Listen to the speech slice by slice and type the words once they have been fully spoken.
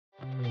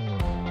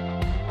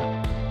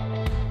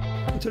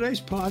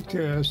today's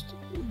podcast,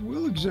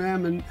 we'll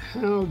examine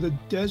how the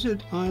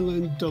desert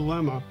island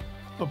dilemma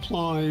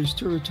applies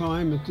to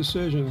retirement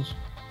decisions.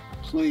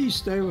 Please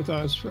stay with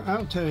us for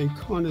our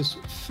take on this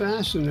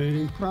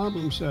fascinating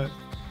problem set.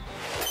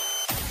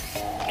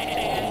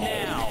 And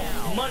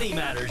now, Money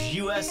Matters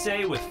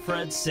USA with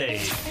Fred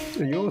Sage.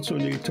 And you also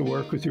need to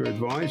work with your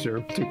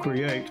advisor to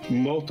create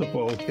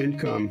multiple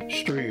income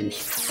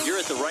streams. You're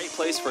at the right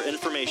place for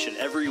information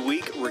every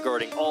week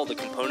regarding all the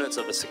components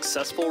of a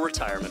successful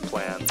retirement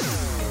plan.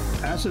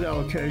 Asset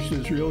allocation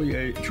is really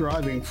a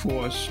driving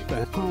force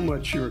for how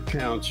much your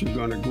accounts are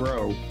going to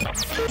grow.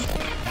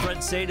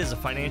 Fred Sade is a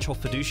financial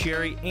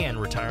fiduciary and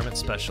retirement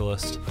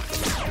specialist.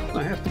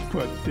 I have to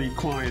put the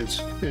client's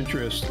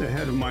interest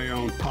ahead of my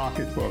own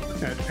pocketbook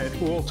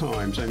at all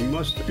times. I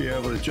must be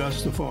able to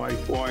justify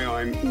why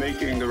I'm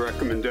making the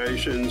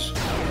recommendations.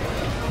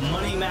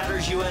 Money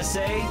Matters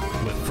USA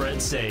with Fred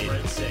Sade.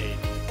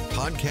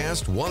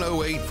 Podcast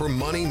 108 for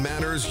Money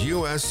Matters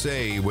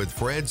USA with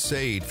Fred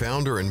Sade,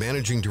 founder and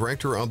managing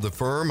director of the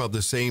firm of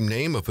the same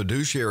name, a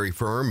fiduciary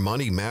firm,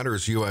 Money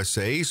Matters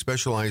USA,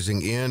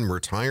 specializing in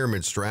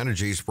retirement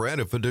strategies. Fred,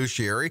 a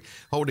fiduciary,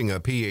 holding a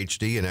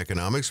PhD in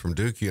economics from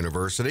Duke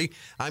University.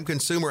 I'm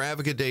consumer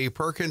advocate Dave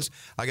Perkins.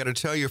 I got to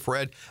tell you,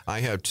 Fred, I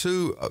have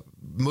two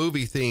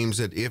movie themes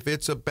that if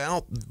it's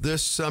about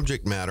this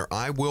subject matter,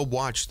 I will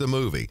watch the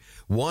movie.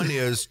 One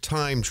is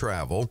time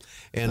travel,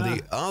 and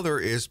the other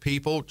is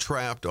people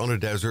trapped on a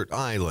desert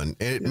island.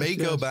 And it may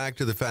go back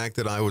to the fact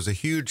that I was a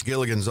huge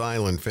Gilligan's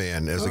Island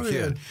fan as a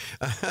kid.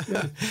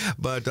 Yeah.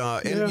 But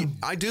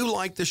I do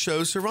like the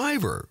show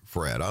Survivor,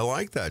 Fred. I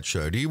like that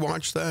show. Do you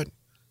watch that?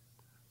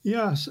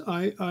 Yes,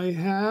 I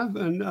have,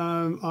 and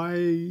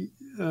I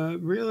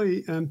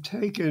really am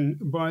taken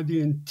by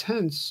the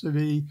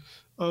intensity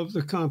of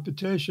the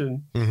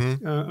competition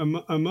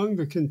among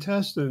the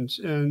contestants.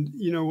 And,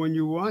 you know, when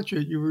you watch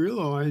it, you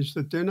realize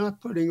that they're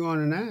not putting on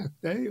an act.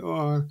 They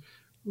are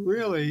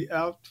really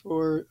out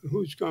for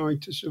who's going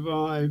to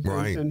survive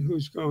and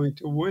who's going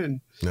to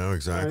win. No,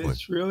 exactly.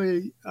 It's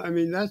really, I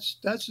mean, that's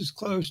as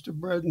close to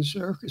bread and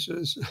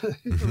circuses,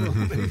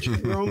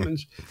 ancient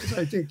Romans, as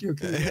I think you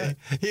can get.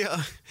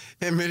 Yeah,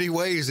 in many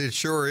ways, it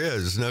sure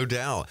is, no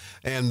doubt.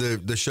 And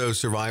the show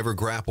Survivor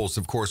grapples,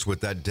 of course,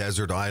 with that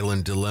desert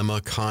island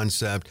dilemma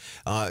concept.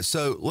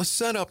 So let's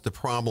set up the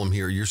problem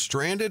here. You're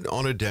stranded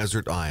on a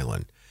desert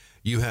island.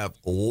 You have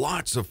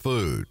lots of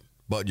food,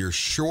 but you're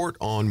short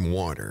on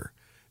water.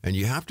 And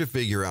you have to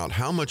figure out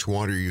how much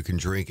water you can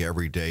drink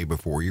every day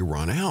before you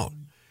run out.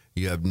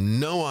 You have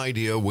no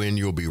idea when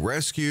you'll be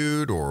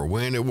rescued or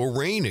when it will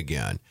rain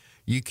again.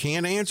 You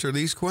can't answer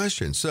these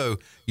questions. So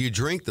you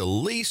drink the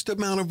least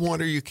amount of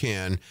water you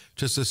can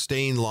to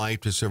sustain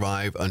life, to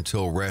survive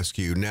until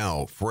rescue.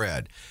 Now,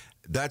 Fred,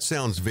 that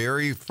sounds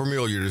very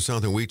familiar to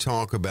something we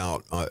talk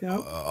about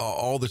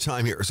all the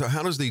time here. So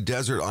how does the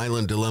desert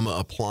island dilemma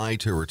apply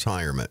to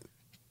retirement?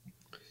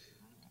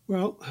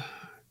 Well,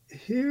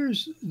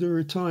 here's the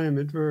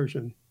retirement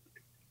version.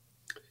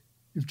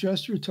 You've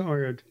just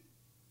retired,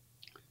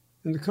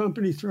 and the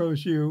company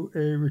throws you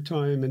a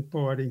retirement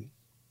party.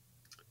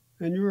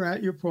 And you're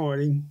at your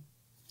party,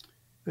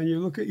 and you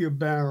look at your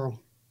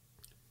barrel.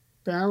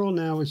 Barrel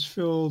now is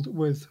filled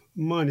with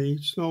money.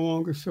 It's no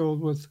longer filled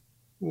with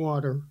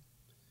water.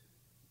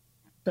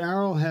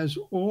 Barrel has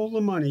all the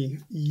money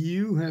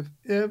you have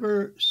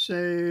ever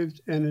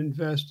saved and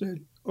invested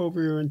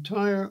over your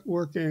entire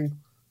working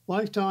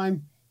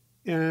lifetime,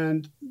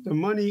 and the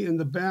money in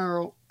the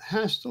barrel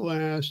has to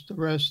last the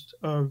rest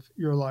of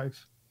your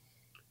life.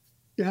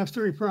 You have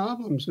three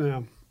problems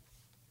now.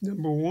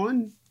 Number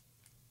one,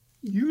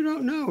 you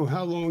don't know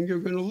how long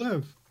you're going to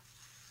live.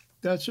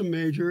 That's a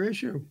major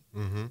issue.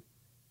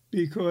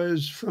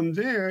 Because from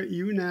there,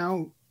 you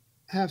now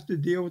have to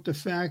deal with the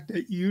fact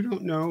that you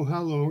don't know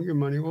how long your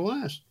money will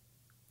last.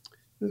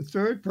 The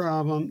third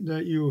problem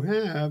that you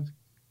have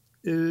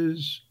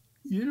is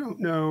you don't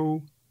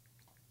know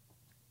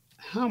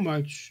how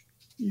much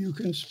you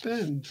can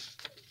spend.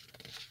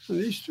 And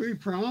these three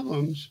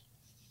problems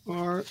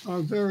are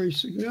very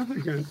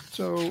significant.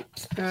 So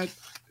at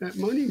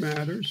Money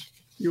Matters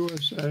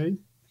USA,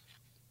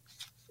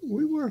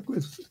 we work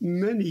with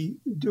many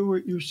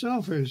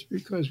do-it-yourselfers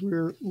because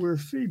we're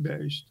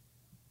fee-based.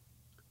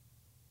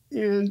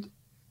 And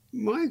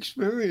my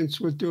experience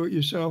with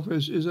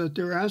do-it-yourselfers is that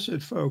they're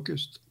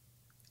asset-focused.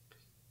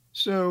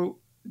 So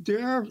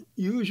their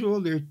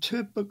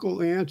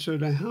typical answer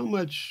to how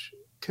much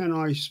can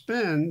I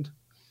spend,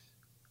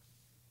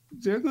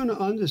 they're going to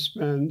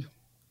underspend,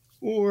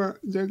 or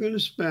they're going to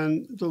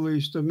spend the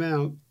least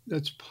amount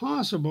that's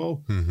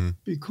possible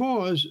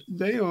because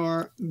they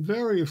are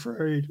very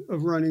afraid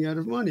of running out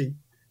of money.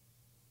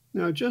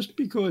 Now, just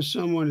because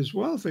someone is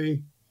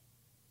wealthy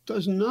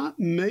does not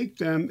make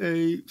them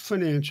a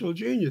financial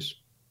genius.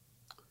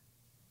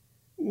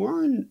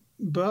 Warren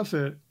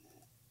Buffett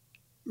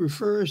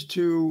refers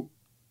to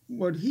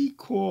what he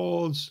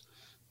calls,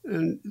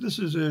 and this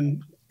is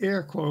in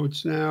air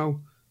quotes now,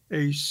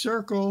 a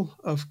circle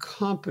of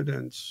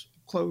competence,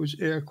 close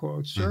air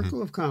quotes,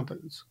 circle of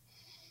competence.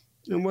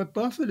 And what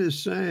Buffett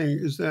is saying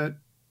is that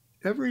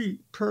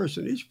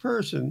each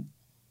person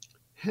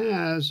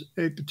has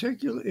a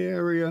particular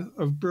area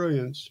of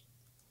brilliance.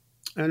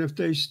 And if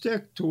they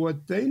stick to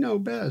what they know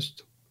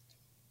best,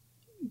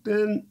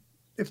 then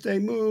if they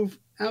move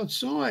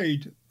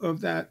outside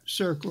of that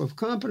circle of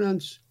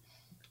competence,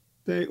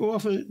 they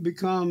often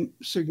become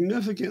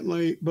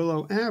significantly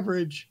below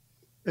average,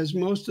 as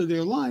most of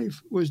their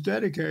life was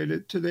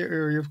dedicated to their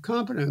area of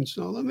competence.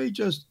 Now, let me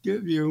just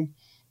give you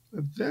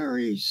a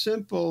very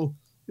simple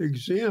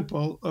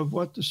example of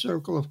what the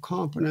circle of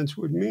competence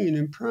would mean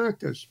in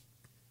practice.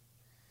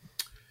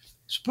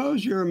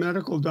 Suppose you're a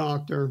medical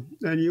doctor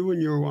and you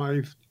and your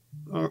wife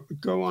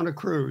go on a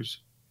cruise.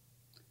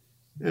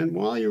 And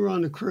while you're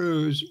on the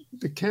cruise,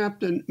 the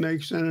captain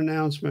makes an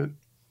announcement.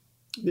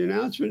 The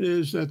announcement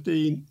is that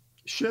the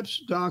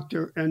ship's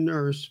doctor and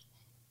nurse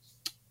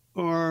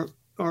are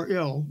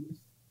ill.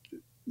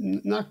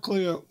 Not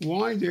clear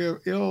why they're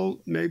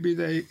ill. Maybe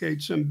they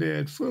ate some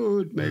bad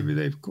food. Maybe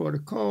they've caught a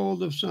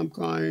cold of some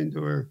kind,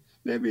 or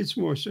maybe it's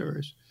more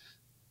serious.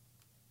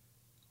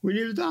 We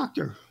need a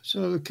doctor.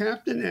 So the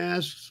captain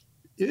asks,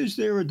 is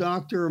there a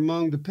doctor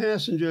among the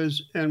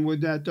passengers, and would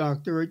that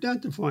doctor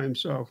identify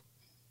himself?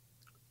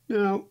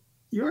 Now,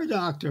 you're a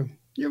doctor.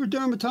 You're a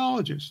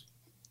dermatologist.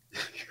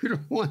 You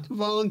don't want to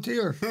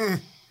volunteer.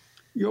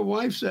 Your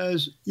wife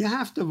says, you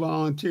have to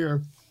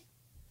volunteer.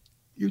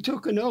 You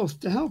took an oath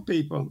to help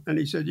people. And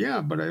he said,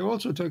 yeah, but I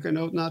also took an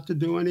oath not to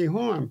do any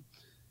harm.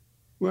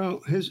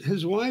 Well,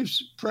 his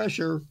wife's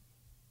pressure,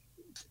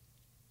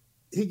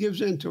 he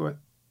gives into it.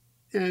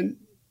 And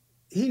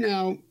he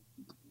now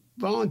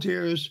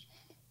volunteers,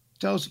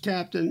 tells the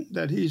captain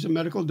that he's a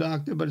medical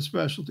doctor, but his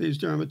specialty is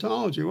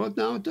dermatology. Well,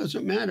 now it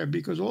doesn't matter,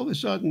 because all of a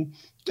sudden,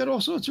 he's got all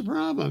sorts of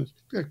problems.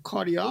 He's got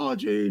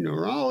cardiology,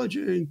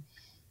 neurology,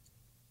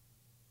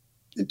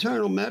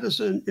 internal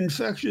medicine,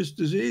 infectious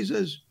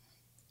diseases.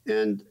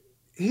 And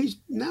he's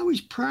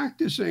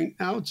practicing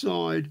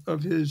outside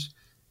of his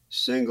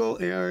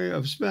single area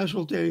of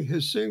specialty,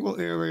 his single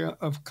area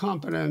of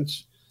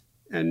competence.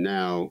 And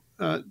now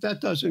that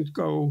doesn't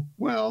go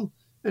well.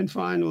 And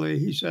finally,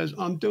 he says,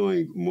 I'm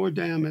doing more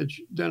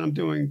damage than I'm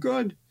doing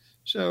good.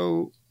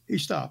 So he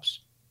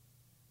stops.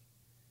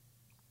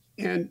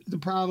 And the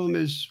problem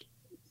is,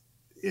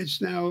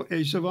 it's now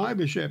a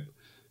survivorship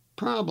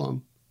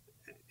problem.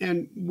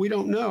 And we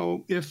don't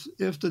know if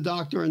the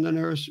doctor and the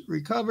nurse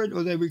recovered,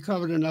 or they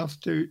recovered enough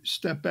to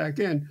step back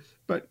in.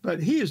 But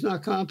he is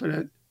not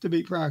competent to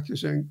be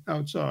practicing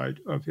outside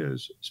of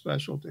his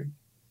specialty.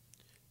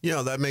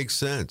 Yeah, that makes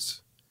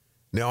sense.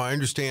 Now, I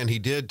understand he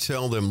did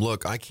tell them,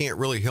 look, I can't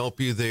really help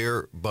you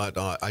there, but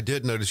I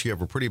did notice you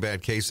have a pretty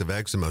bad case of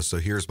eczema, so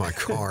here's my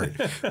card.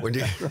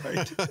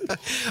 Right.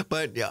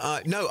 But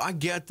no, I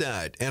get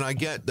that. And I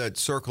get that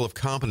circle of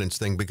competence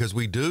thing, because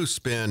we do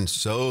spend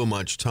so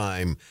much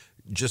time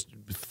just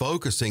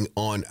focusing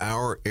on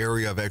our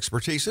area of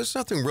expertise. There's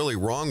nothing really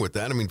wrong with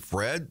that. I mean,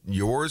 Fred,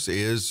 yours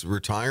is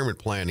retirement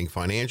planning,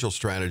 financial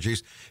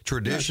strategies,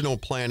 traditional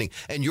planning,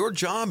 and your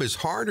job is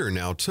harder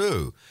now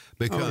too,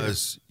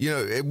 because, you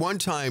know, at one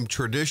time,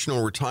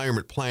 traditional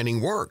retirement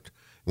planning worked.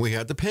 We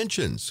had the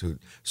pensions,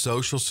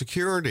 Social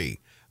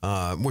Security,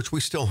 which we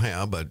still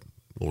have, but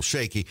a little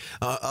shaky.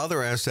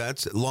 Other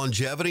assets,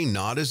 longevity,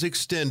 not as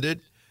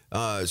extended.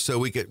 So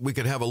we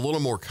could have a little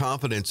more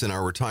confidence in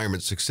our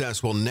retirement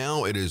success. Well,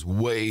 now it is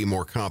way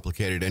more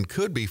complicated and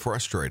could be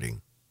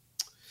frustrating.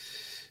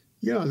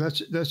 Yeah,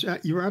 that's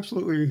you're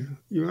absolutely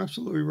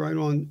right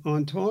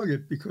on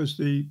target, because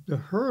the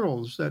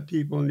hurdles that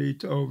people need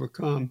to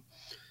overcome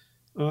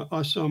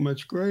are so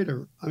much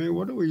greater. I mean,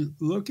 what are we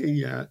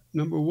looking at?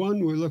 Number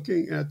one, we're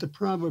looking at the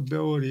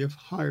probability of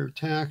higher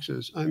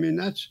taxes. I mean,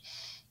 that's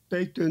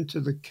baked into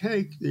the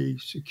cake. The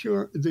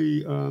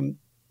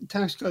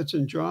Tax Cuts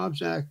and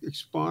Jobs Act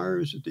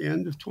expires at the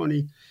end of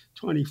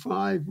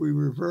 2025. We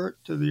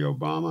revert to the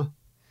Obama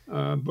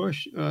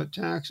Bush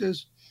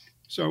taxes.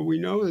 So we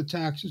know the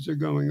taxes are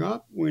going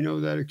up. We know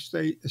that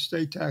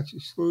estate tax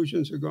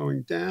exclusions are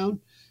going down.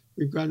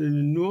 We've got an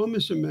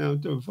enormous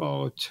amount of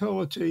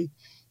volatility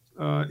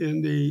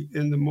in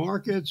the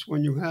markets.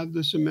 When you have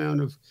this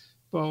amount of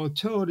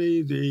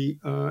volatility,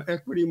 the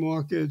equity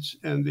markets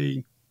and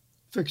the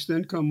fixed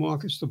income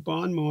markets, the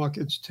bond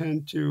markets,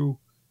 tend to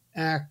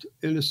act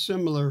in a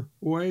similar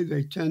way.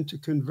 They tend to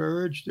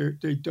converge.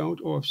 They don't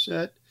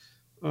offset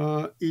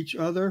each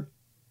other.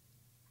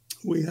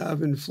 We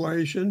have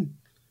inflation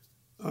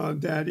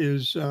that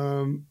is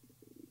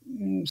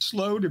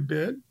slowed a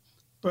bit,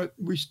 but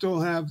we still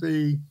have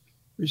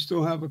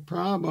a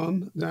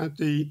problem that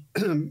the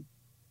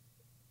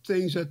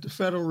things that the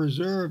Federal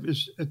Reserve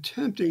is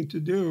attempting to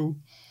do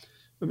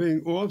are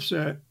being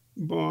offset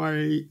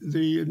by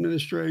the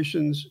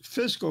administration's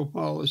fiscal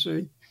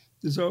policy.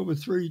 There's over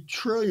 $3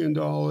 trillion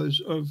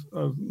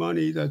of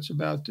money that's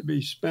about to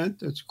be spent,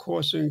 that's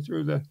coursing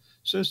through the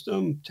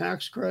system,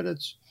 tax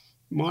credits,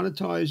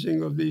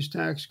 monetizing of these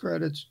tax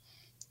credits.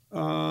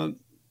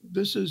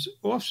 This is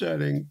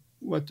offsetting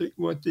what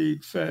the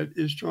Fed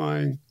is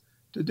trying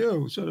to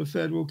do. So the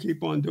Fed will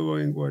keep on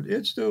doing what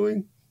it's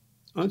doing,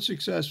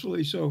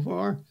 unsuccessfully so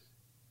far.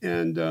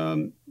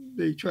 And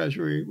the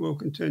Treasury will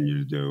continue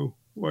to do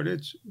what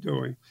it's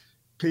doing.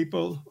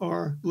 People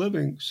are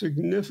living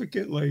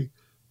significantly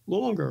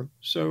longer.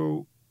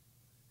 So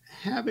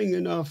having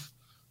enough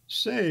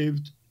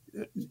saved,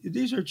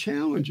 these are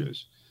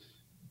challenges.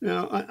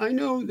 Now, I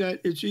know that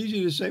it's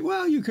easy to say,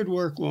 well, you could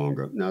work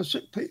longer. Now,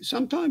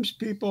 sometimes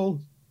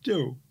people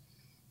do,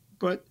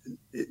 but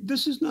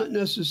this is not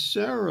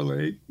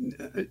necessarily,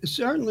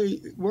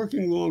 certainly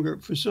working longer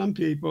for some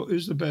people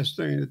is the best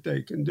thing that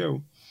they can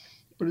do.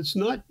 But it's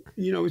not,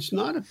 it's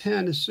not a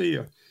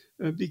panacea.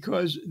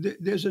 Because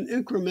there's an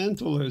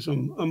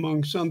incrementalism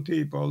among some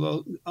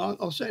people.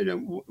 I'll say to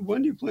them,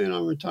 when do you plan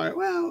on retiring?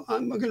 Well,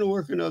 I'm going to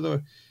work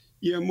another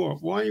year more.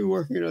 Why are you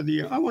working another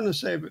year? I want to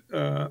save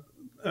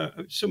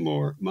some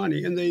more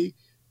money. And they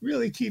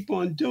really keep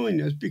on doing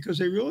this because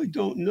they really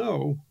don't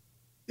know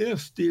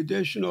if the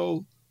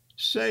additional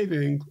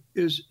saving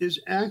is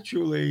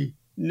actually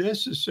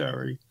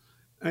necessary.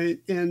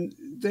 And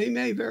they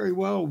may very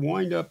well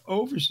wind up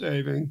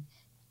oversaving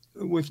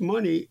with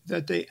money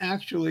that they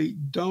actually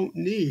don't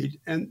need.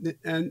 And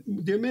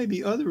there may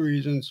be other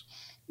reasons,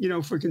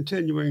 for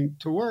continuing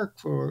to work,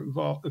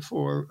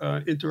 for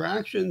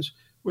interactions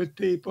with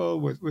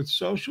people, with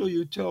social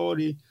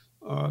utility,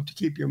 to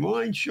keep your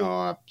mind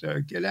sharp,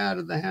 to get out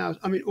of the house.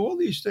 I mean, all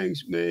these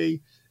things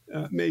may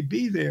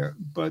be there,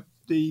 but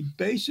the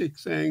basic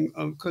thing,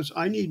 because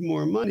I need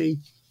more money,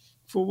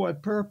 for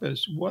what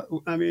purpose?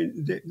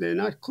 They're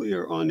not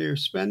clear on their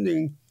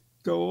spending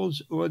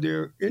goals or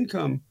their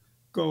income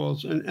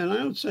goals. And I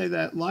don't say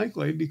that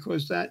lightly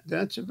because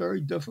that's a very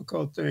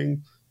difficult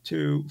thing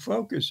to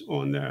focus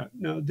on that.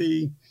 Now,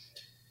 the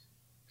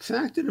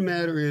fact of the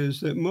matter is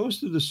that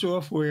most of the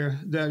software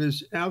that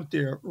is out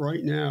there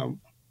right now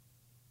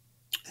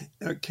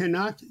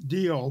cannot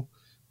deal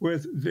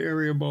with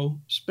variable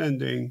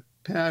spending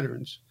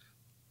patterns.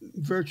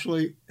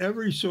 Virtually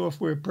every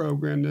software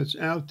program that's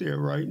out there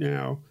right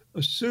now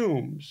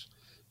assumes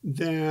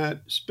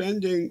that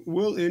spending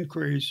will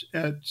increase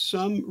at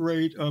some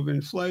rate of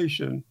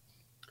inflation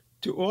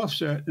to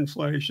offset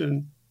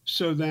inflation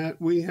so that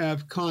we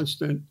have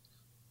constant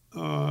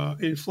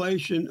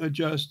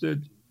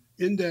inflation-adjusted,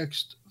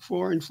 indexed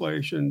for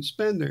inflation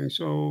spending.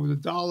 So the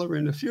dollar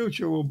in the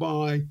future will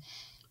buy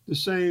the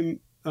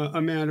same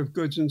amount of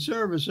goods and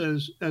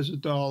services as a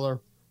dollar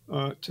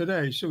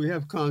today. So we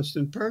have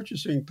constant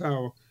purchasing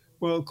power.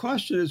 Well, the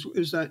question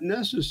is that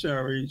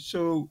necessary?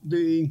 So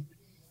the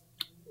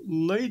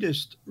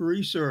latest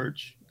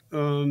research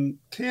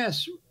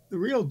casts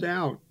real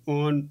doubt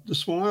on the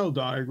SMILE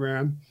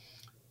diagram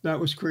that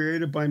was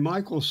created by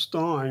Michael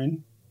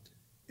Stein,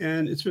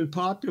 and it's been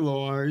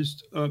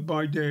popularized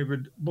by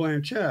David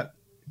Blanchett.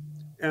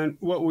 And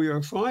what we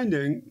are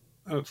finding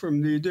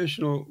from the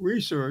additional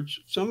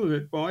research, some of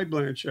it by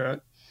Blanchett,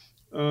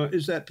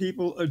 is that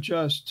people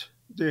adjust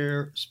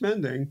their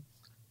spending.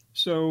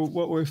 So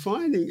what we're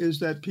finding is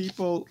that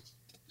people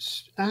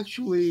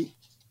actually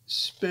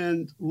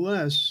spend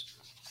less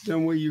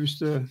than we used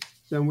to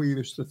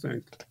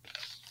think.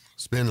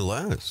 Spend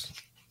less.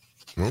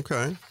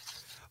 Okay.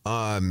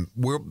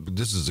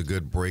 This is a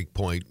good break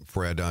point,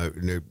 Fred.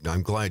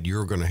 I'm glad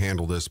you're going to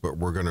handle this, but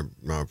we're going to,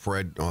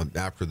 Fred,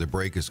 after the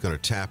break, is going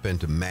to tap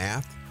into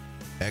math,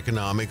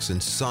 economics,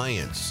 and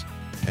science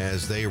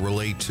as they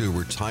relate to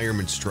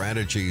retirement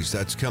strategies.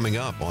 That's coming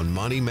up on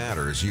Money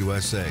Matters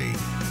USA.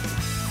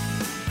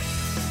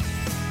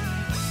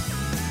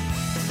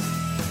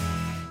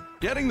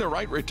 Getting the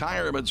right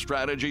retirement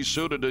strategy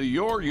suited to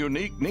your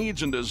unique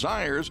needs and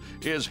desires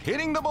is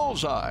hitting the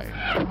bullseye.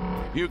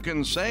 You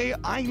can say,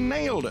 I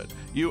nailed it.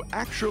 You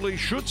actually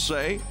should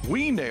say,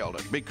 we nailed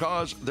it,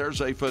 because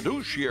there's a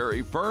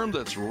fiduciary firm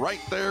that's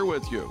right there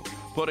with you,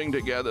 putting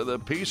together the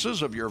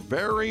pieces of your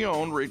very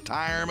own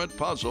retirement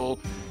puzzle.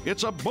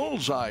 It's a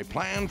bullseye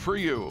plan for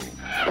you.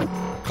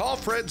 Call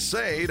Fred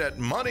Sade at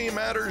Money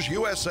Matters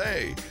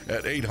USA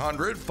at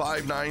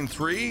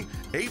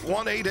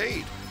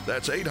 800-593-8188.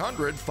 That's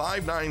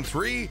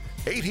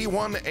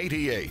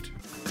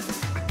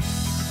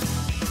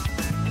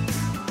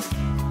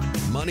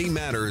 800-593-8188. Money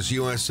Matters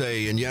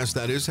USA. And yes,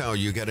 that is how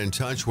you get in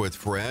touch with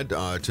Fred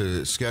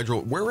to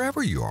schedule,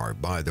 wherever you are,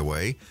 by the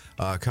way,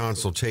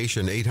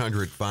 consultation,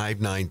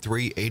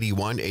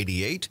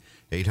 800-593-8188,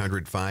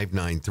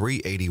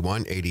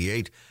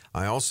 800-593-8188.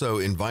 I also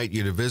invite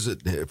you to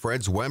visit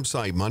Fred's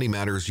website,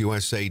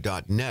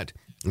 moneymattersusa.net.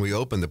 We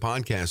opened the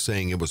podcast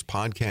saying it was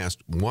podcast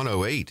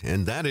 108,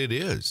 and that it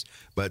is.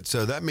 But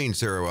so that means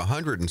there are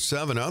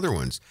 107 other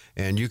ones,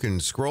 and you can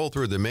scroll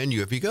through the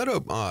menu. If you go to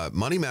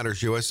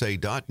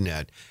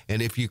moneymattersusa.net,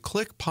 and if you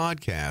click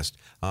podcast,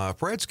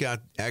 Fred's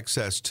got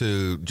access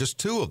to just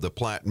two of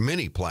the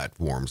many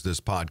platforms this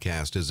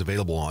podcast is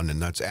available on,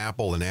 and that's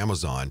Apple and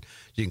Amazon.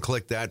 You can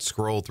click that,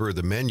 scroll through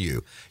the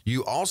menu.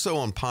 You also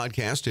on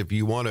podcast, if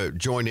you want to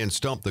join in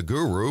Stump the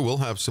Guru, we'll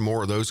have some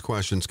more of those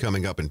questions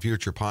coming up in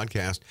future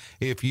podcasts.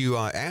 If you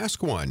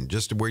ask one,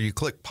 just where you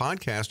click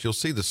podcast, you'll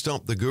see the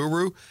Stump the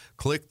Guru.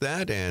 Click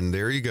that, and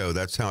there you go.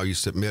 That's how you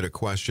submit a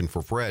question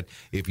for Fred.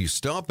 If you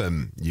stump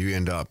him, you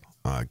end up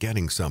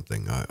getting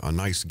something, a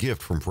nice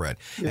gift from Fred.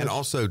 Yes. And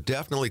also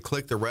definitely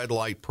click the Red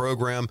Light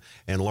program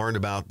and learn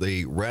about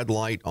the Red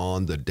Light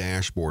on the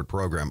Dashboard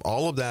program.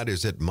 All of that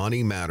is at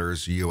Money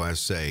Matters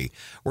USA.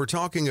 We're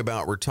talking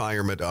about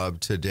retirement of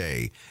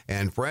today.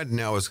 And Fred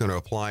now is going to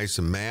apply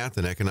some math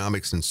and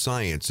economics and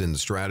science in the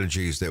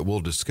strategies that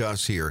we'll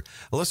discuss here.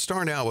 Let's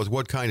start out with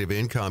what kind of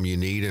income you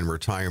need in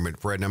retirement,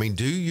 Fred. I mean,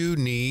 do you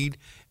need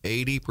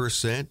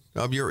 80%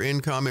 of your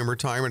income in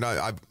retirement?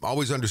 I've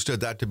always understood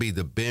that to be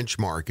the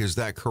benchmark. Is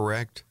that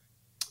correct?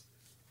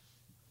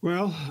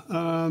 Well,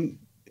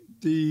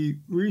 the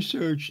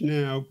research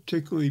now,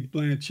 particularly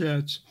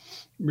Blanchette's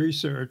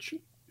research,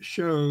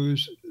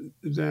 shows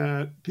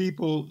that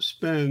people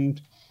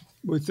spend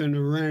within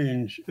a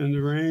range, and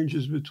the range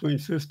is between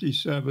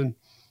 57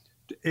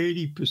 to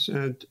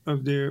 80%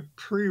 of their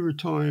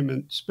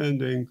pre-retirement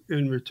spending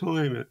in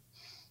retirement.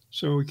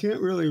 So we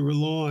can't really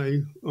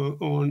rely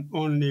on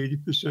an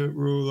 80%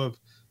 rule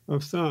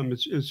of thumb.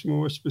 It's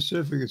more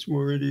specific. It's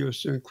more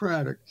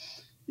idiosyncratic.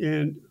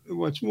 And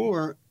what's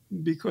more,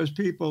 because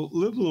people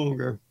live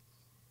longer,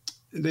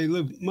 they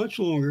live much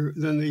longer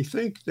than they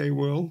think they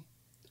will,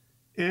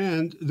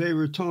 and they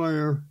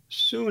retire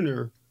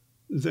sooner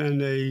than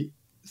they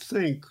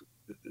think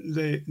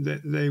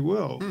they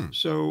will.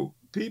 So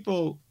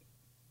people,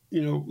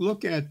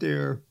 look at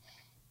their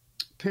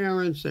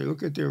parents, they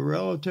look at their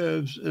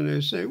relatives, and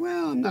they say,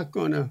 well, I'm not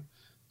going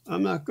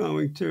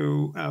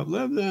to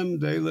outlive them.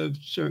 They lived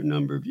a certain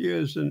number of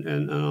years, and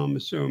I'm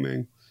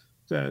assuming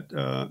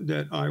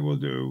that I will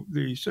do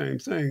the same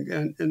thing.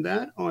 And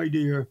that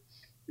idea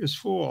is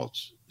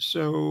false.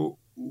 So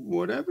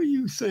whatever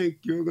you think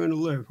you're going to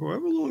live,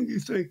 however long you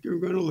think you're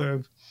going to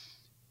live,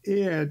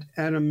 add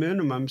at a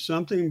minimum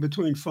something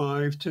between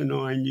 5 to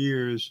 9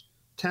 years,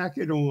 tack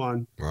it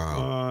on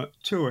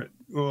to it.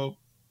 Well,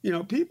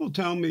 people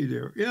tell me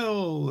they're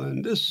ill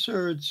and this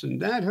hurts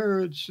and that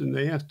hurts, and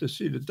they have to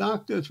see the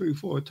doctor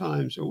 3-4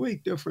 times a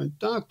week, different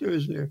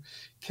doctors, and their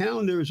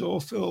calendar is all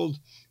filled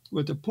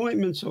with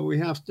appointments, so we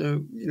have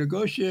to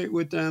negotiate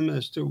with them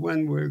as to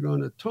when we're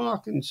going to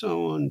talk and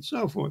so on and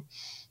so forth.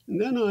 And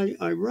then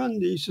I run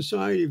the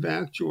Society of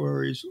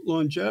Actuaries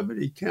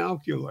longevity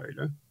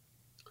calculator,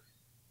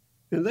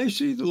 and they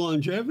see the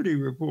longevity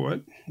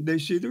report, they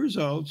see the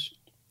results,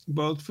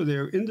 both for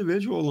their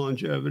individual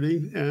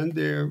longevity and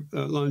their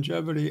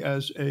longevity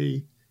as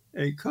a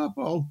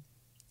couple.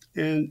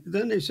 And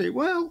then they say,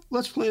 well,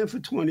 let's plan for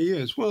 20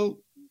 years. Well,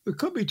 it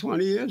could be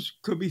 20 years,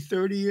 could be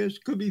 30 years,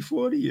 could be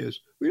 40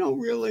 years. We don't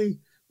really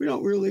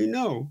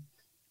know.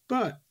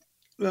 But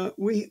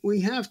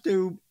we have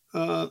to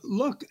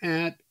look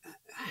at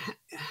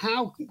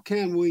how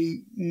can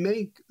we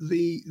make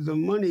the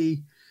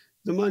money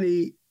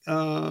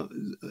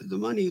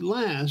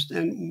last,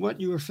 and what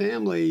your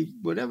family,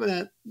 whatever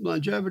that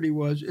longevity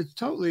was, it's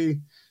totally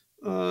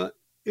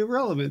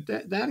irrelevant.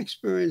 That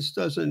experience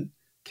doesn't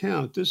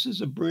count. This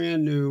is a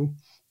brand new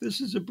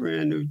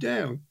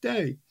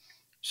day.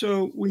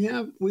 So we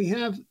have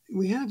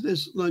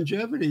this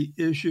longevity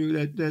issue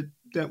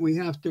that we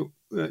have to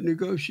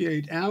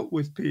negotiate out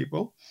with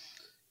people.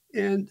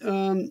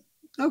 And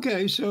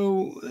okay,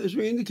 so as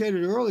we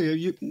indicated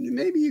earlier,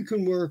 maybe you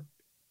can work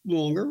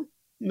longer,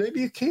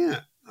 maybe you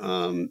can't.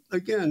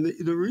 Again,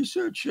 the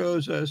research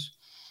shows us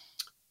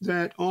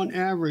that on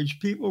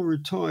average, people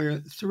retire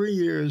 3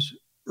 years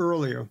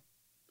earlier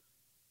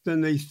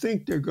than they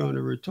think they're going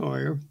to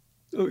retire,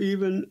 or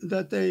even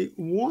that they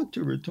want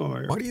to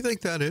retire. Why do you think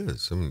that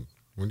is? I mean,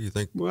 what do you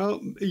think? Well,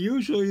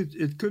 usually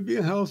it could be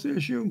a health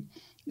issue.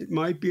 It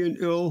might be an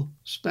ill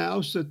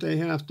spouse that they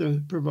have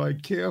to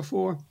provide care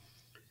for.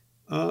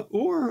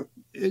 Or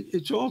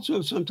it's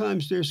also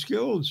sometimes their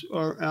skills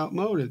are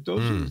outmoded.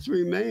 Those are the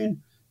three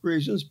main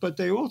reasons, but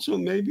they also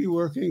may be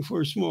working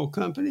for a small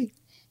company,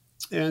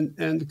 and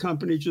the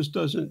company just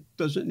doesn't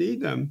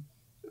need them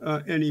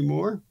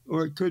anymore.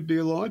 Or it could be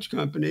a large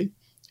company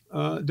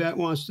that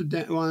wants to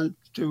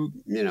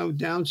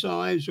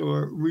downsize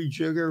or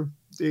rejigger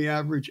the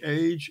average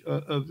age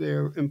of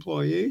their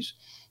employees,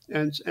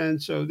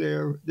 and so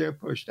they're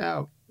pushed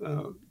out.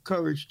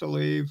 Courage to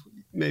leave,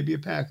 maybe a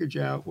package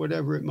out,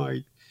 whatever it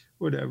might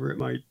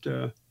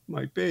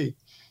be.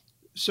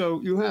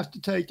 So you have to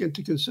take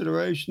into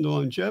consideration the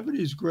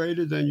longevity is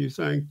greater than you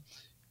think,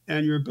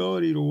 and your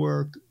ability to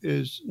work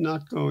is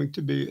not going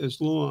to be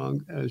as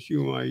long as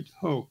you might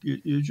hope.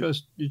 You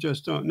just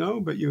don't know,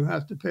 but you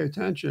have to pay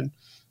attention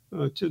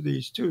to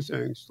these two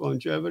things: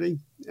 longevity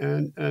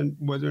and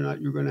whether or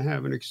not you're going to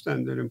have an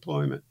extended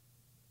employment.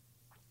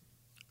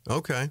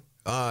 Okay.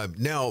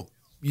 Now,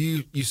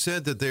 you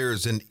said that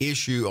there's an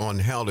issue on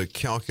how to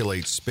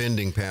calculate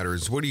spending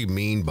patterns. What do you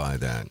mean by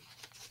that?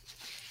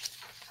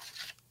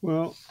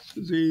 Well,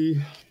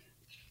 the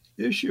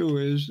issue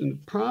is, and the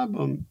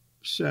problem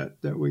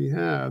set that we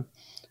have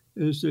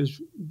is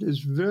there's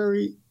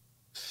very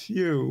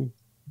few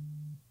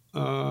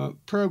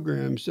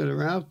programs that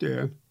are out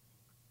there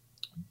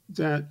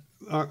that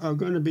are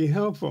going to be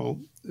helpful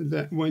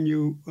that when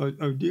you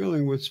are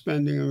dealing with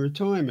spending and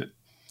retirement.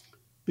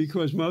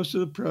 because most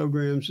of the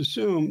programs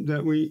assume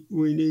that we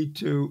need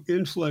to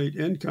inflate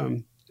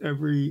income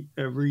every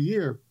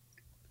year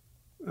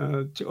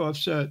to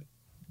offset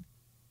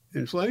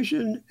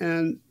inflation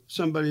and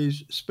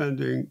somebody's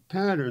spending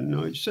pattern.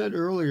 Now, I said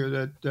earlier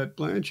that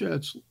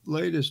Blanchett's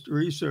latest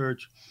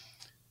research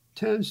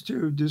tends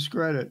to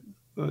discredit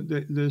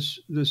this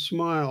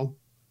smile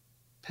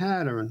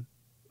pattern,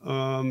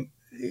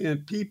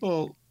 and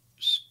people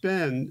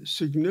spend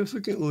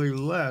significantly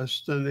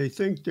less than they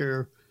think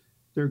they're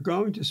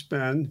going to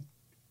spend.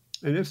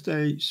 And if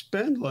they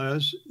spend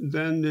less,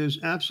 then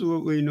there's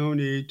absolutely no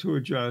need to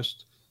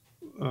adjust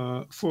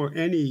for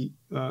any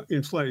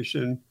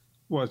inflation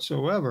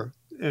whatsoever.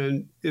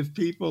 And if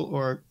people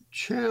are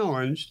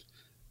challenged,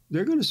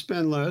 they're going to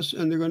spend less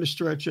and they're going to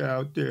stretch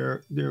out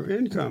their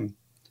income.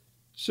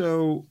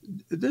 So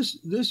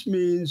this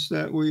means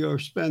that we are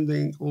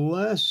spending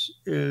less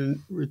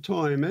in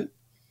retirement,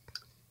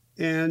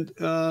 and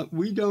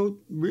we don't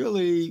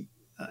really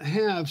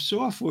have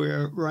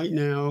software right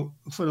now,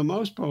 for the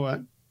most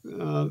part,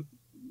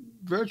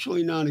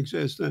 virtually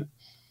non-existent,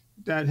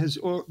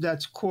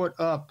 that's caught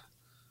up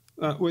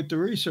with the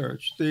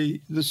research.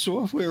 The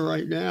software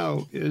right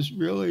now is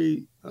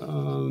really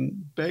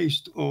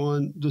based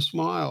on the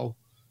SMILE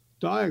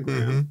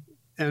diagram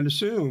and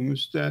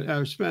assumes that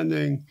our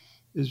spending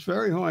is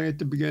very high at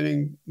the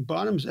beginning,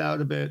 bottoms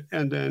out a bit,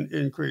 and then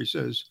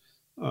increases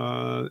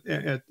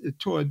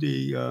toward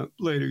the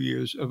later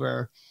years of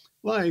our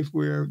life,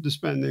 where the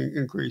spending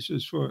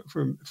increases for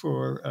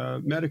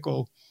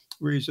medical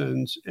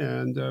reasons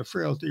and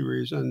frailty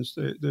reasons,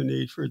 the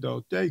need for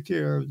adult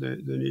daycare,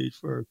 the need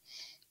for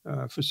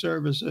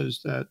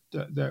services that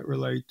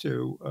relate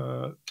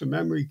to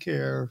memory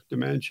care,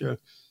 dementia,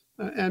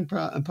 and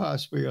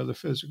possibly other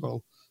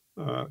physical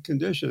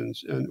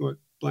conditions. And what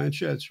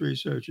Blanchett's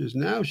research is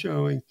now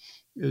showing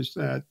is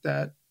that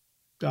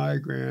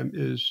diagram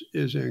is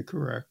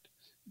incorrect.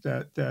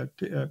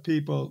 That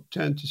people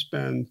tend to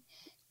spend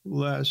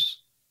less.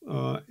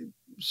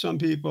 Some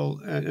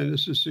people, and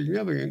this is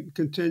significant,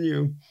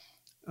 continue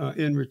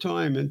in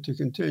retirement to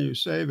continue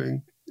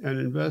saving and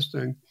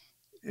investing,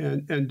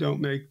 and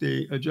don't make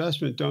the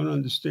adjustment, don't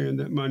understand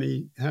that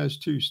money has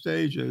two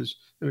stages,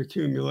 an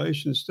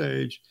accumulation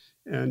stage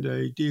and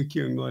a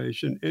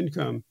deaccumulation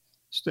income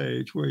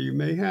stage, where you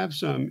may have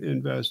some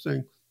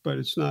investing, but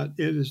it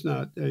is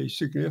not a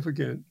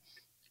significant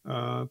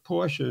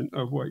portion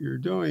of what you're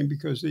doing,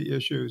 because the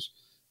issues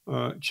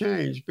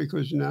change,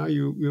 because now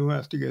you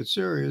have to get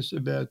serious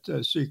about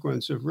a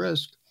sequence of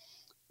risk,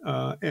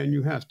 and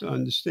you have to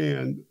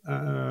understand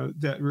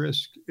that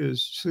risk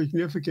is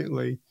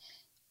significantly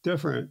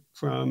different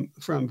from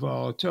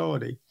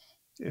volatility.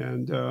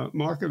 And Dr.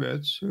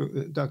 Markovits,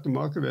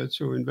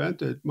 who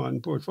invented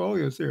modern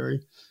portfolio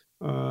theory,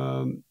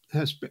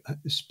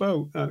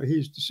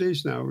 he's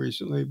deceased now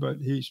recently, but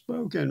he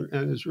spoke and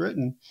has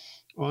written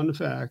on the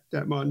fact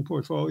that modern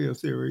portfolio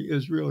theory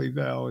is really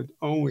valid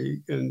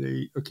only in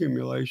the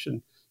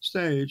accumulation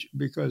stage,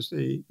 because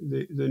the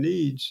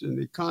needs and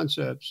the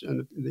concepts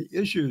and the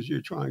issues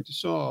you're trying to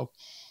solve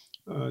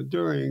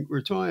during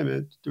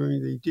retirement,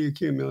 during the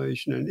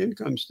deaccumulation and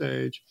income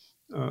stage,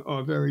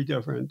 are very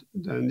different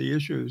than the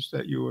issues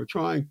that you were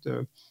trying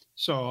to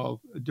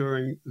solve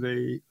during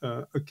the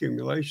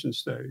accumulation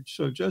stage.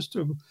 So just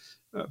to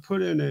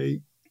put in a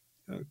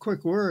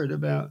quick word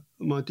about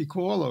Monte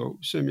Carlo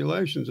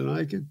simulations, and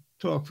I could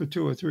talk for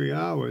 2 or 3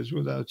 hours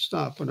without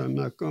stop, but I'm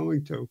not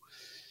going to.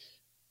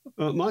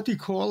 Monte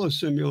Carlo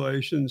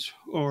simulations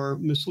are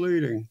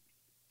misleading.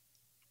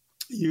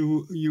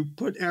 You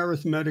put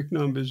arithmetic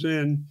numbers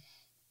in,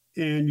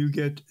 and you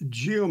get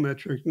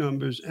geometric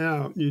numbers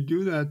out. You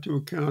do that to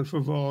account for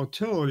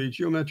volatility.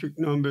 Geometric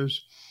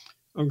numbers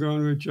are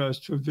going to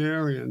adjust for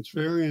variance.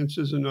 Variance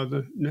is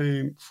another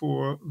name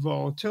for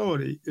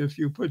volatility. If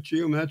you put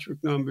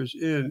geometric numbers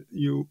in,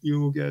 you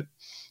will get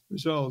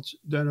results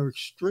that are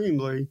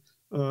extremely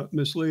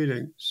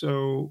misleading.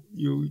 So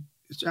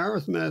it's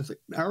arithmetic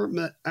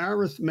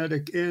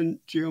in,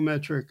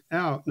 geometric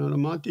out. Now, the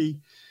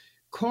Monte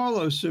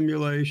Carlo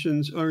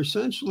simulations are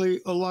essentially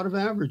a lot of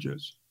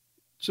averages.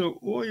 So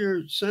all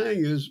you're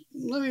saying is,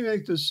 let me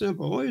make this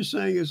simple. All you're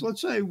saying is,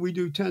 let's say we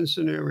do 10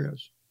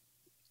 scenarios,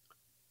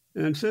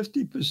 and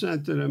 50%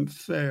 of them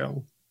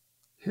fail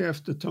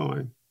half the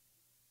time.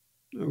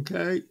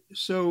 Okay?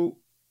 So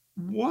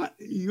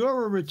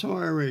you're a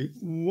retiree.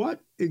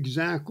 What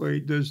exactly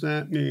does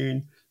that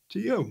mean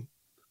to you?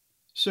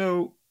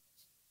 So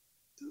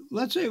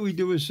let's say we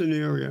do a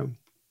scenario,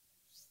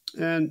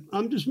 and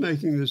I'm just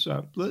making this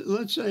up.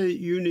 Let's say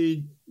you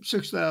need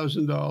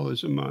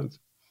 $6,000 a month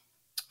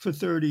for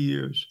 30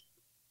 years.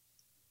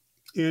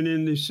 And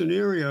in the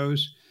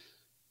scenarios,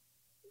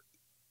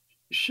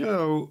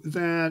 show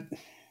that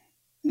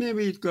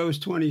maybe it goes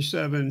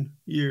 27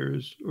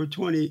 years or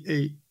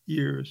 28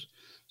 years.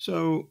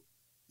 So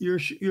you're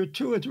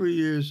 2 or 3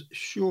 years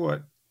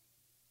short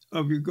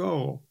of your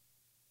goal.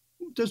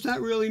 Does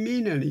that really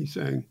mean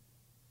anything?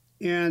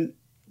 And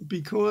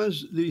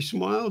because the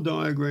SMILE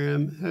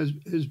diagram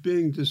is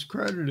being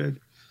discredited,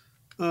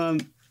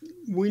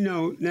 we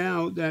know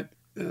now that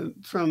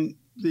from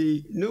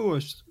the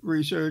newest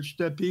research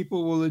that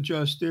people will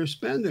adjust their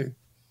spending.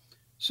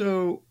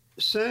 So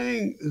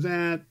saying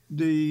that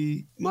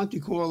the Monte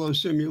Carlo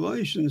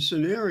simulation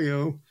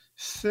scenario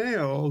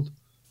failed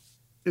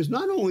is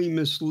not only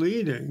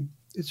misleading,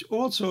 it's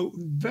also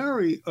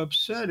very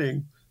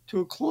upsetting to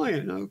a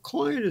client. Now, a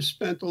client has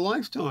spent a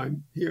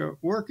lifetime here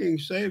working,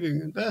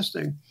 saving,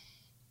 investing,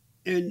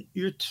 and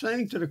you're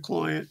saying to the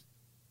client,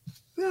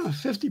 yeah,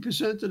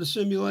 50% of the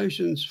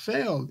simulations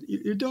failed.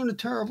 You're doing a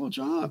terrible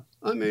job.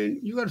 I mean,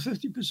 you got a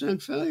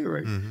 50% failure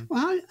rate. Mm-hmm.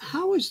 Well,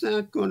 how is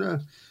that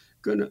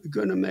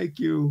gonna make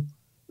you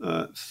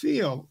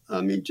feel?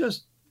 I mean,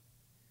 just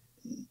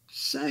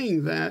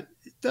saying that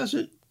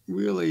doesn't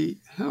really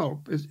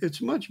help.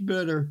 It's much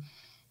better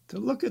to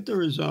look at the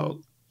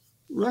result,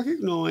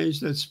 recognize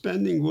that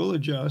spending will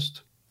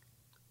adjust,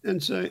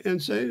 and say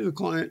to the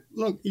client,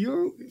 look,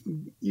 you're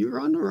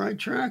on the right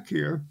track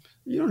here.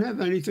 You don't have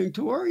anything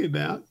to worry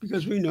about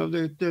because we know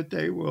that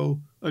they will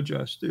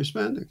adjust their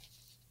spending.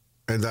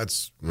 And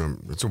that's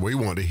what we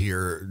want to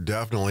hear.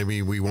 Definitely. I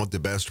mean, we want the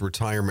best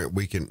retirement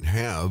we can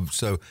have.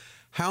 So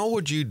how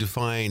would you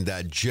define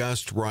that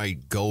just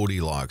right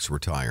Goldilocks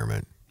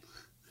retirement?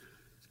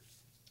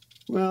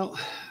 Well,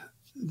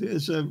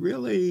 there's a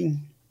really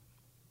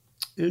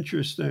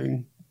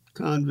interesting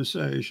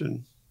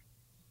conversation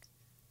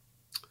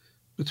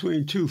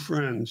between two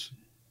friends,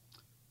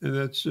 and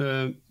that's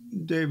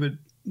David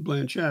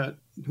Blanchett,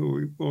 who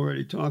we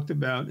already talked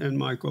about, and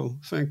Michael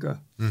Finke.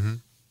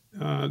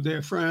 Mm-hmm.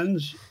 They're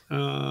friends.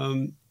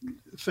 Finke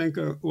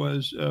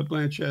was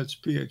Blanchett's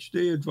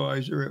PhD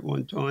advisor at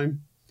one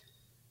time.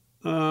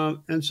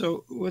 And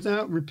so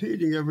without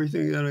repeating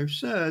everything that I've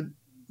said,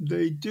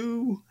 they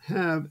do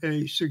have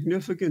a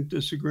significant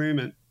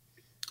disagreement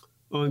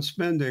on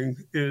spending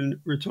in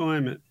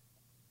retirement.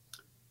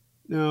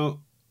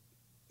 Now,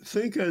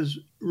 Finke's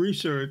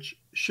research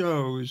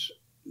shows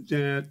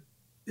that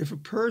if a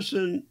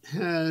person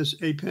has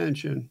a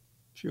pension,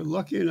 if you're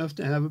lucky enough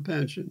to have a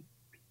pension,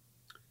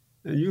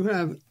 and you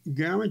have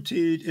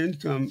guaranteed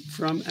income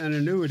from an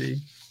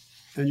annuity,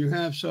 and you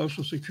have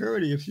Social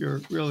Security if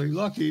you're really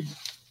lucky,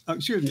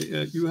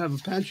 you have a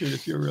pension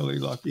if you're really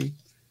lucky,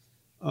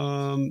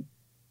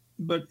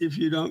 but if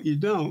you don't, you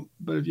don't.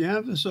 But if you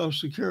have the Social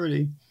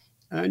Security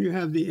and you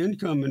have the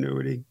income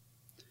annuity,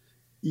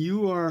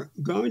 you are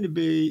going to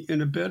be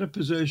in a better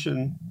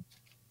position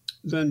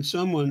than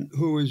someone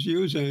who is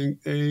using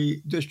a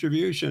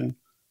distribution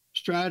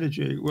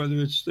strategy, whether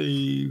it's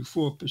the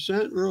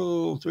 4%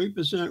 rule,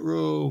 3%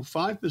 rule,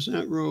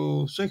 5%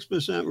 rule,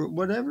 6% rule,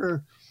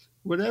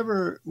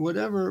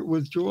 whatever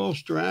withdrawal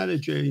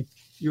strategy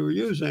you're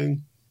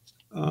using,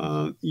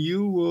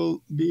 you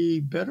will be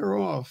better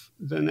off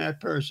than that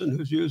person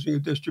who's using a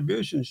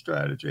distribution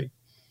strategy.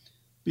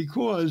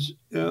 Because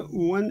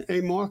when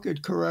a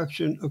market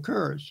correction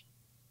occurs,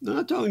 I'm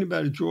not talking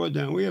about a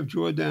drawdown. We have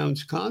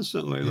drawdowns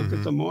constantly. Look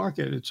at the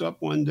market. It's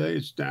up one day,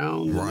 it's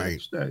down the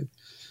next day.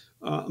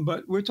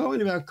 But we're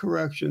talking about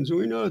corrections.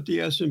 We know that the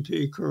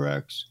S&P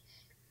corrects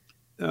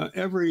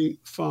every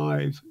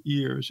 5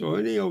 years, or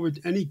over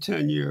any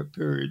 10-year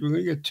period. We're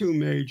going to get two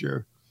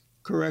major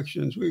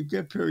corrections. We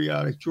get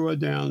periodic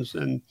drawdowns,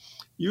 and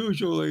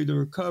usually the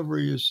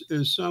recovery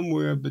is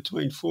somewhere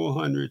between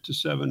 400 to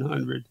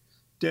 700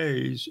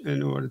 days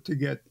in order to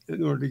get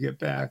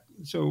back.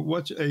 So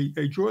what's a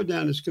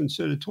drawdown is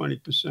considered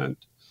 20%,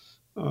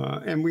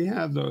 and we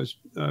have those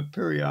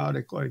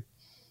periodically.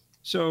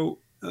 So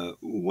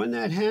when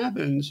that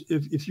happens,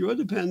 if you're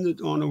dependent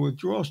on a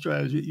withdrawal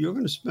strategy, you're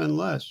going to spend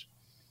less.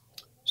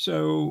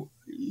 So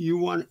you're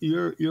going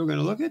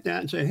to look at that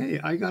and say, hey,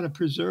 I got to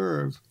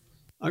preserve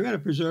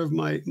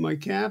my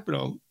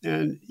capital,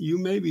 and you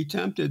may be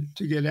tempted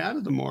to get out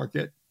of the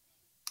market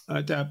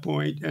at that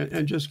point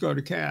and just go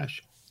to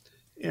cash.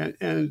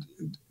 And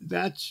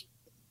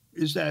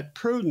is that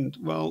prudent?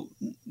 Well,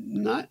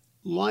 not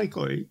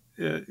likely,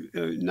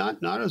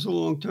 not as a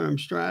long-term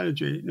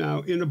strategy.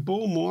 Now, in a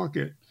bull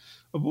market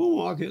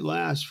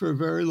lasts for a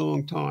very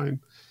long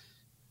time.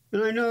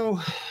 And I know,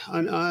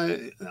 and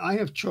I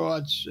have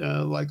charts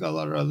like a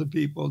lot of other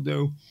people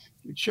do.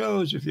 It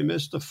shows if you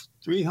miss the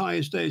 3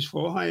 highest days,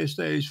 4 highest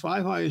days,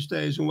 5 highest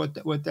days, and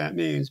what that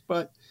means.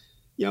 But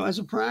as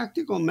a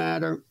practical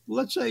matter,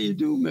 let's say you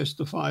do miss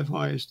the 5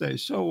 highest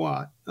days. So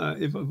what?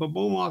 If a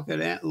bull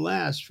market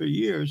lasts for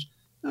years,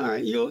 all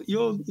right,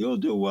 you'll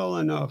do well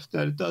enough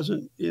that it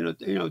doesn't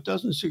it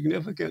doesn't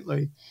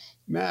significantly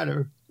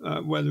matter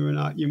whether or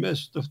not you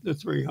miss the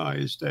 3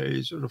 highest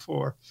days or the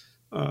 4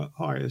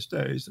 highest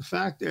days. The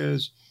fact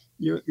is,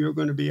 you're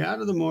going to be out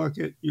of the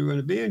market, you're going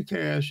to be in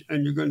cash,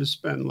 and you're going to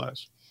spend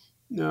less.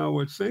 Now,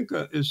 what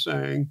Finke is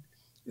saying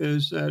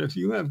is that if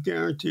you have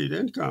guaranteed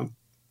income,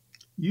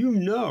 you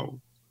know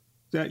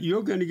that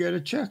you're going to get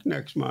a check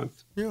next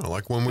month. Yeah,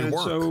 like when we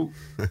work. So,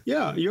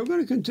 you're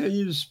going to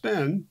continue to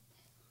spend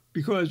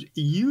because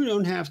you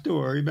don't have to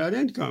worry about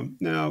income.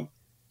 Now,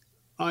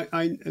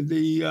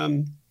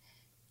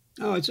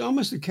 it's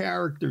almost a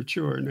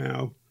caricature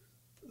now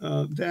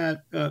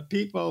that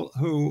people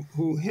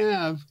who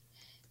have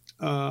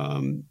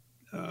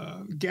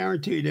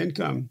guaranteed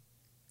income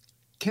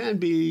can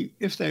be,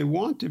 if they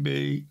want to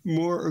be,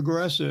 more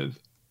aggressive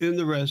in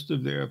the rest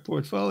of their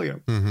portfolio.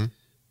 Mm-hmm.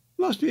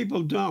 Most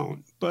people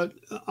don't, but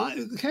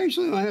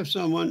occasionally I have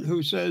someone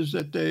who says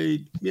that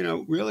they,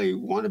 really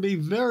want to be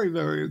very,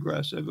 very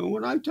aggressive. And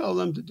what I tell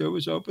them to do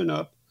is open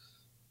up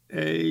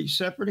a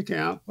separate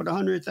account, put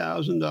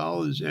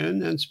 $100,000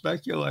 in, and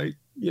speculate,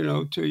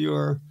 to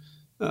your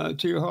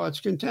heart's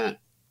content,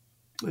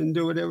 and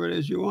do whatever it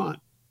is you want,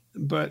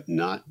 but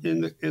not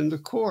in the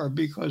core,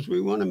 because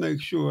we want to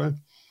make sure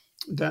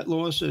that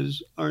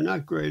losses are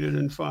not greater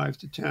than 5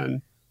 to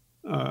 10%,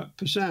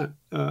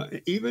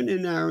 even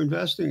in our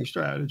investing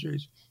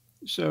strategies.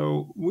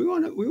 So we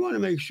want to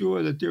make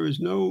sure that there is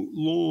no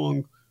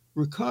long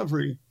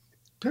recovery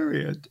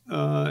period,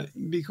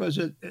 because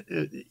at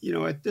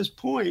this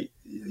point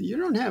you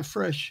don't have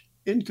fresh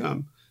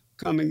income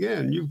coming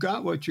in. You've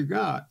got what you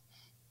got,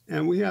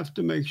 and we have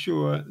to make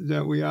sure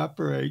that we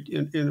operate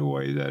in a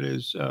way that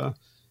is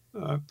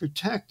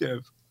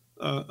protective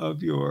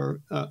of your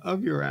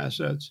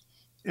assets.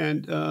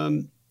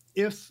 And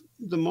if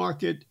the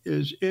market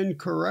is in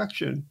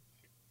correction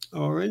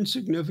or in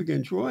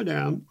significant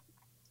drawdown,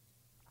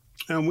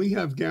 and we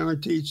have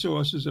guaranteed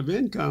sources of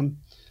income,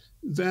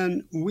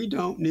 then we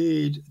don't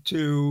need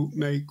to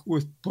make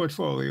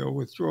portfolio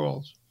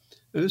withdrawals.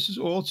 And this is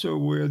also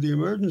where the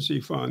emergency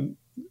fund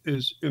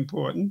is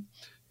important,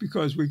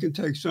 because we can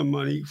take some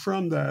money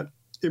from that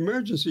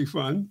emergency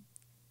fund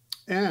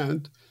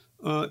and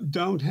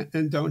don't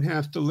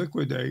have to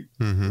liquidate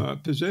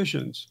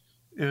positions.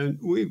 And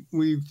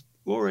we've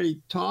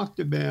already talked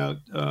about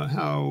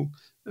how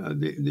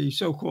the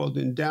so-called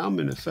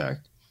endowment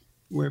effect,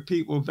 where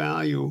people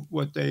value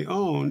what they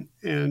own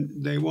and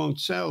they won't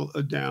sell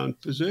a down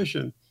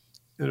position.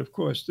 And of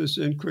course, this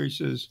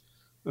increases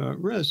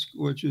risk,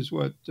 which is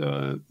what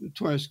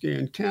Tversky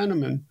and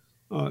Kahneman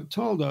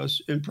told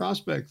us in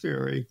prospect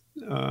theory,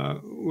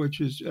 which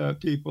is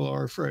people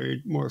are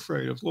more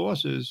afraid of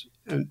losses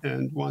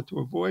and want to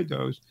avoid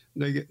those.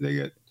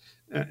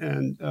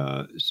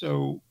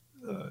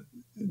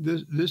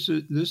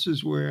 This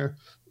is where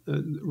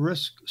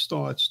risk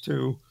starts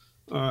to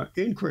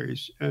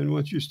increase, and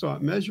once you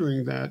start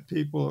measuring that,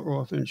 people are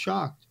often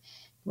shocked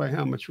by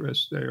how much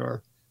risk they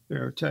are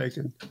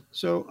taking.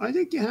 So I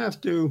think you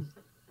have to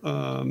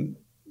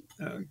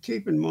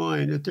keep in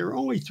mind that there are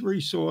only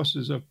three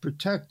sources of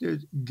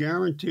protected,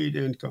 guaranteed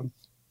income: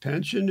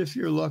 pension, if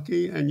you're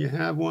lucky and you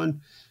have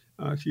one.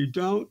 If you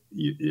don't,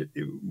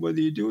 whether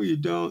you do or you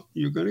don't,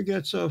 you're going to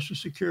get Social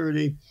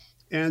Security,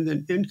 and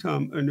an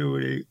income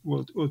annuity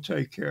will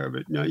take care of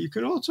it. Now, you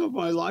can also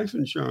buy life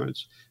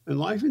insurance, and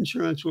life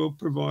insurance will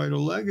provide a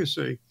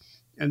legacy,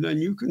 and then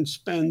you can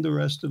spend the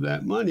rest of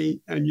that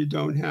money, and you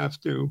don't have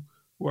to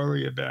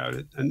worry about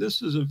it. And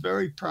this is a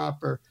very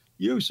proper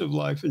use of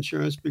life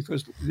insurance,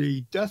 because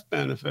the death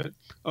benefit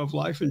of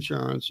life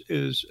insurance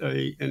is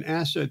an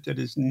asset that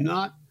is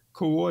not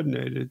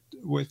coordinated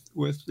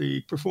with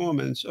the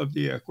performance of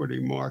the equity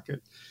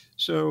market.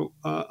 So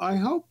I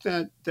hope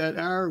that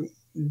our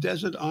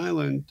desert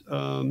island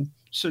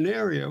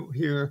scenario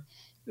here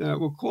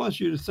will cause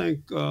you to think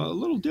a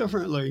little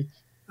differently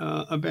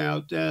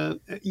about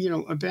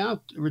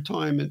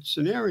retirement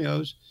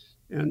scenarios,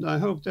 and I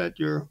hope that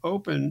you're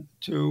open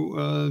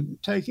to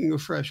taking a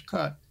fresh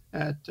cut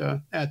at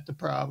the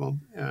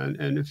problem.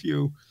 And if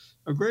you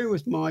agree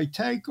with my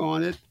take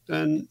on it,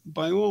 then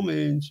by all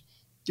means,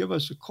 give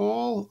us a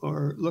call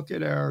or look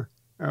at our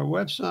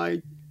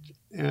website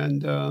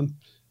and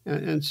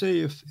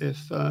see if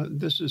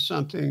this is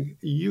something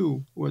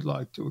you would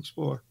like to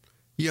explore.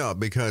 Yeah,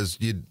 because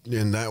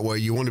in that way,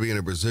 you want to be in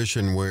a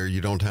position where you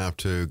don't have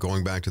to,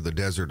 going back to the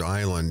desert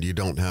island, you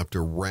don't have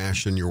to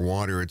ration your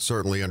water. It's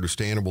certainly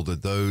understandable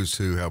that those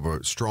who have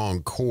a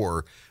strong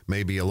core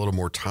may be a little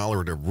more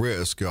tolerant of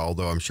risk,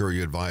 although I'm sure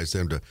you advise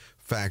them to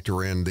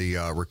factor in the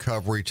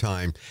recovery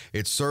time.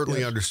 It's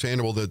certainly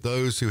understandable that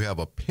those who have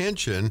a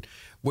pension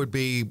would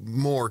be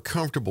more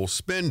comfortable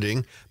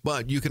spending,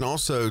 but you can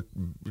also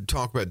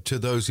talk about, to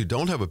those who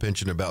don't have a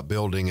pension, about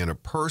building in a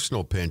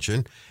personal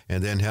pension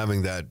and then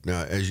having that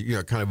as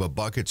kind of a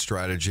bucket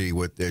strategy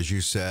with, as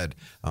you said,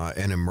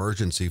 an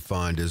emergency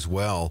fund as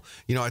well.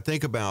 I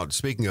think about,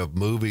 speaking of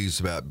movies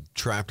about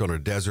trapped on a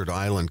desert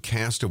island,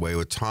 Castaway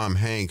with Tom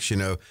Hanks.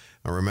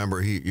 I remember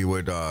he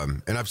would,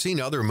 and I've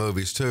seen other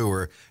movies too,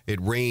 where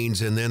it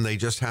rains and then they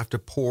just have to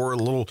pour a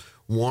little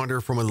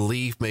water from a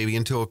leaf maybe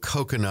into a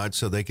coconut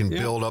so they can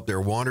build up their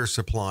water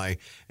supply.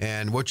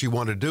 And what you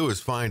want to do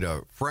is find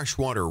a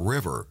freshwater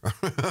river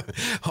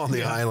on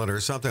the island or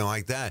something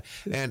like that.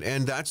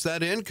 And that's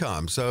that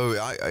income. So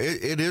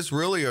it is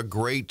really a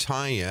great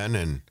tie-in.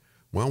 And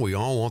well, we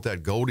all want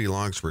that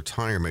Goldilocks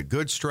retirement.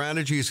 Good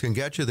strategies can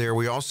get you there.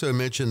 We also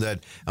mentioned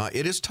that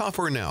it is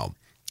tougher now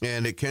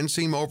And it can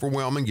seem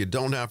overwhelming. You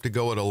don't have to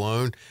go it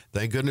alone.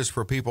 Thank goodness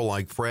for people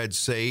like Fred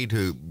Sade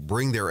who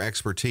bring their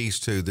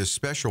expertise to this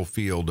special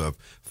field of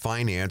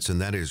finance,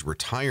 and that is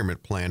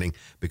retirement planning,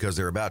 because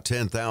there are about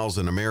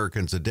 10,000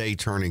 Americans a day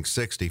turning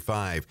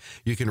 65.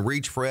 You can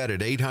reach Fred at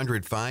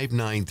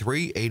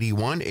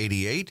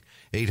 800-593-8188,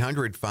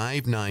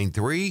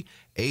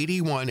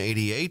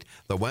 800-593-8188.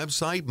 The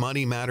website,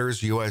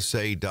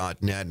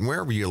 moneymattersusa.net. And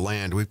wherever you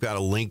land, we've got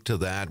a link to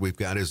that. We've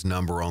got his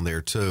number on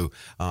there too.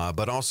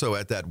 But also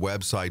at that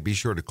website, be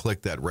sure to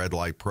click that Red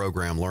Light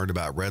program. Learn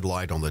about Red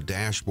Light on the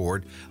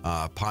dashboard,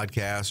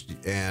 podcast,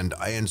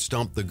 and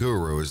Stump the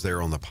Guru is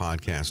there on the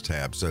podcast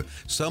tab.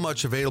 So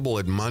much available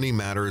at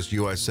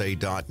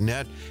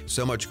moneymattersusa.net.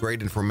 So much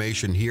great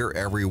information here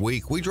every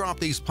week. We drop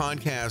these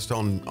podcasts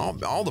on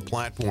all the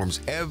platforms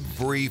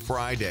every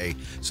Friday.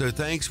 So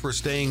thanks for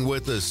staying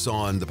with us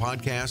on the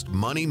podcast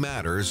Money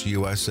Matters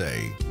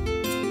USA.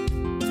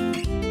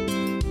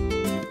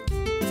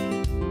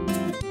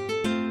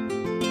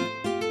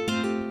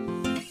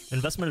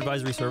 Investment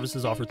advisory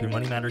services offered through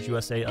Money Matters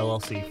USA,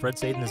 LLC. Fred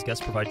Sade and his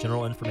guests provide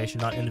general information,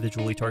 not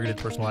individually targeted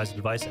personalized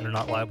advice, and are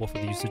not liable for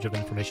the usage of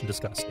information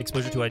discussed.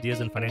 Exposure to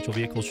ideas and financial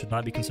vehicles should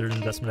not be considered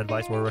investment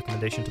advice or a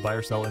recommendation to buy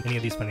or sell in any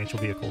of these financial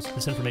vehicles.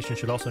 This information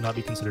should also not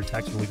be considered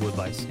tax or legal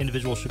advice.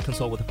 Individuals should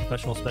consult with a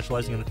professional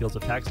specializing in the fields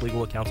of tax,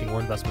 legal, accounting,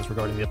 or investments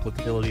regarding the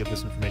applicability of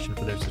this information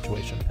for their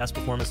situation. Past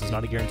performance is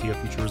not a guarantee of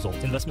future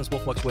results. Investments will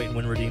fluctuate, and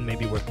when redeemed may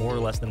be worth more or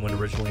less than when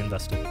originally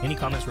invested. Any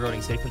comments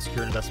regarding safe and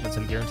secure investments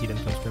and guaranteed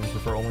income streams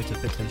refer only to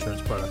fixed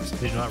insurance products.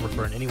 They do not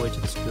refer in any way to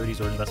the securities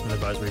or investment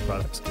advisory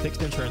products.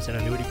 Fixed insurance and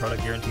annuity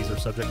product guarantees are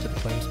subject to the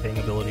claims paying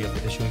ability of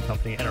the issuing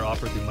company and are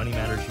offered through Money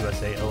Matters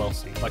USA,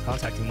 LLC. By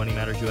contacting Money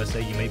Matters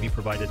USA, you may be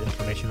provided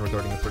information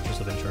regarding the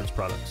purchase of insurance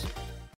products.